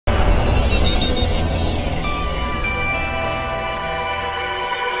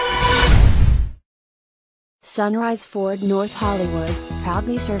Sunrise Ford North Hollywood,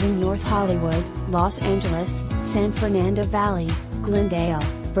 proudly serving North Hollywood, Los Angeles, San Fernando Valley, Glendale,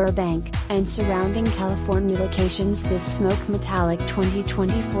 Burbank, and surrounding California locations. This smoke metallic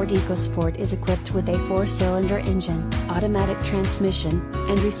 2020 Ford EcoSport is equipped with a 4-cylinder engine, automatic transmission,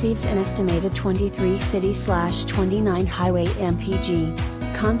 and receives an estimated 23 city/29 highway mpg.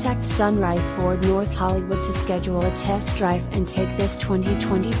 Contact Sunrise Ford North Hollywood to schedule a test drive and take this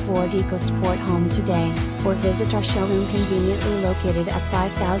 2020 Ford EcoSport home today, or visit our showroom conveniently located at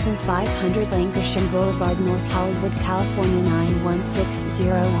 5500 Lankershim Blvd, North Hollywood, California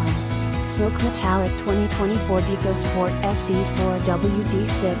 91601. Smoke metallic 2020 Ford EcoSport SE 4WD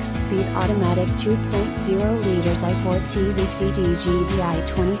 6-speed automatic 2.0 liters i4 Ti-VCT GDI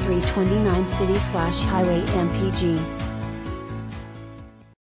 2329 city/highway mpg.